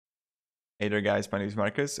Hey there guys, my name is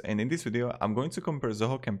Marcus, and in this video I'm going to compare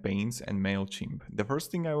Zoho Campaigns and Mailchimp. The first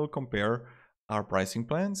thing I will compare are pricing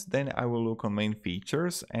plans, then I will look on main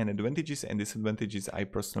features and advantages and disadvantages I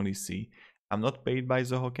personally see. I'm not paid by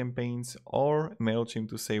Zoho Campaigns or Mailchimp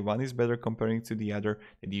to say one is better comparing to the other,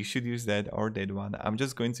 that you should use that or that one. I'm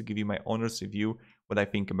just going to give you my honest review, what I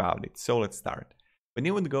think about it. So let's start. When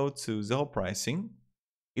you would go to Zoho pricing,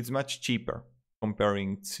 it's much cheaper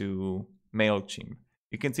comparing to Mailchimp.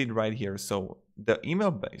 You can see it right here. So the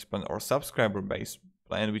email-based plan or subscriber-based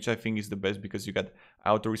plan, which I think is the best because you got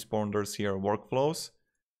autoresponders here, workflows,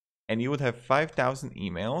 and you would have 5,000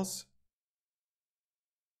 emails.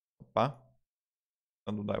 Opa,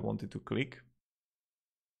 not what I wanted to click.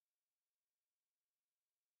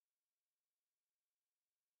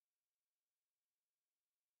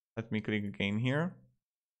 Let me click again here.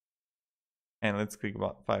 And let's click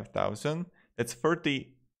about 5,000. That's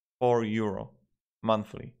 €34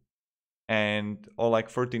 monthly, and or like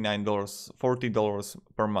 $39, $40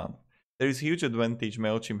 per month. There is a huge advantage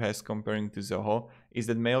Mailchimp has comparing to Zoho is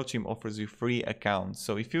that Mailchimp offers you free accounts.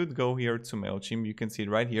 So if you would go here to Mailchimp, you can see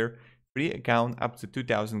it right here, free account up to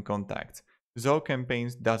 2,000 contacts. Zoho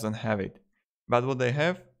Campaigns doesn't have it, but what they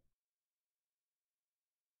have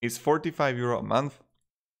is €45 a month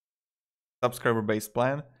subscriber-based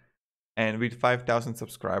plan, and with 5,000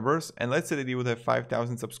 subscribers. And let's say that you would have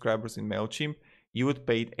 5,000 subscribers in Mailchimp, you would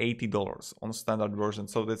pay $80 on standard version.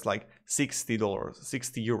 So that's like $60,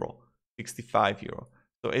 €60, €65.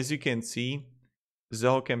 So as you can see,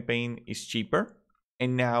 Zoho Campaign is cheaper.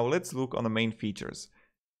 And now let's look on the main features.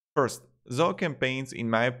 First, Zoho Campaigns, in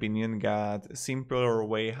my opinion, got a simpler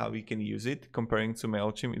way how you can use it comparing to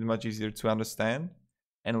Mailchimp. It's much easier to understand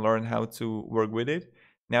and learn how to work with it.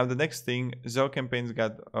 Now the next thing, Zoho Campaigns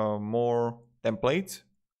got more templates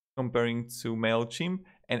comparing to Mailchimp,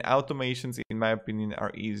 and automations, in my opinion,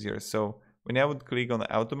 are easier. So when I would click on the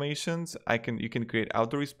automations, you can create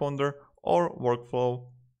autoresponder or workflow,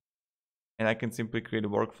 and I can simply create a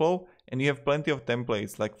workflow, and you have plenty of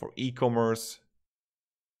templates like for e-commerce,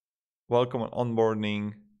 welcome and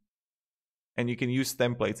onboarding, and you can use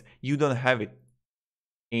templates. You don't have it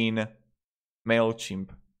in Mailchimp.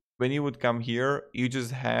 When you would come here, you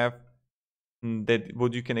just have that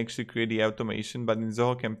what you can actually create the automation, but in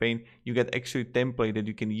Zoho Campaign, you get actually template that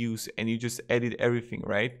you can use and you just edit everything,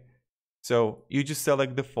 right? So you just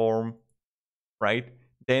select the form, right?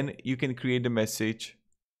 Then you can create the message.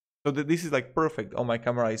 So that this is like perfect. Oh, my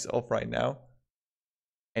camera is off right now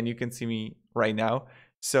and you can see me right now.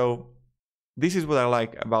 So this is what I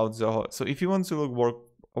like about Zoho. So if you want to look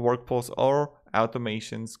workflows or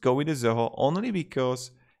automations, go with the Zoho only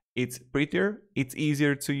because it's prettier, it's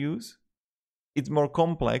easier to use, it's more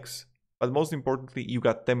complex, but most importantly, you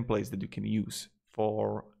got templates that you can use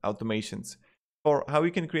for automations. For how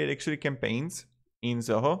you can create actually campaigns in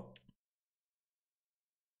Zoho,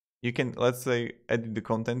 you can, let's say, edit the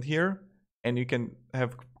content here, and you can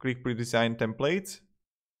have quick pre-designed templates,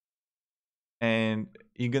 and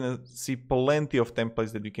you're gonna see plenty of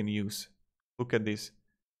templates that you can use. Look at this,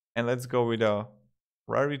 and let's go with a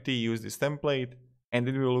rarity, use this template, and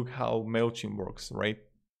then we'll look how Mailchimp works, right?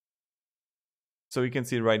 So you can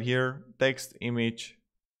see right here, text, image,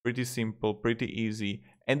 pretty simple, pretty easy.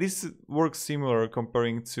 And this works similar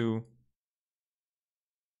comparing to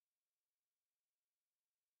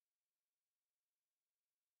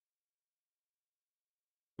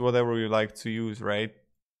whatever you like to use, right?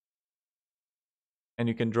 And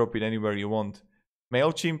you can drop it anywhere you want.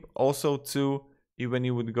 Mailchimp also too, when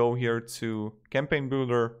you would go here to Campaign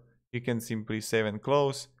Builder, you can simply save and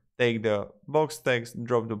close, take the box text,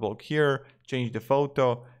 drop the block here, change the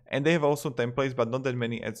photo, and they have also templates, but not that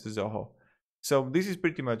many as Zoho. So this is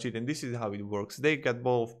pretty much it, and this is how it works. They got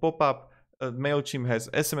both pop-up, Mailchimp has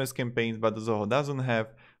SMS campaigns, but Zoho doesn't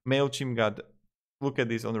have. Mailchimp got, look at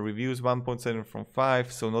this on the reviews, 1.7 from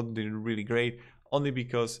 5, so not really great, only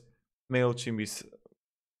because Mailchimp is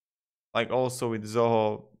like also with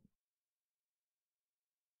Zoho,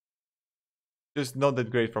 just not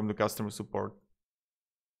that great from the customer support.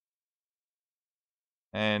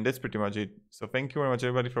 And that's pretty much it. So thank you very much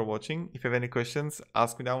everybody for watching. If you have any questions,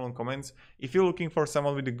 ask me down in comments. If you're looking for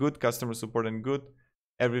someone with a good customer support and good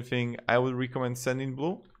everything, I would recommend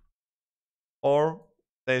Sendinblue or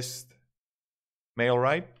test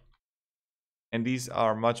Mailchimp. And these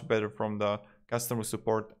are much better from the customer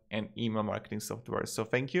support and email marketing software. So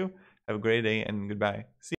thank you. Have a great day and goodbye. See you.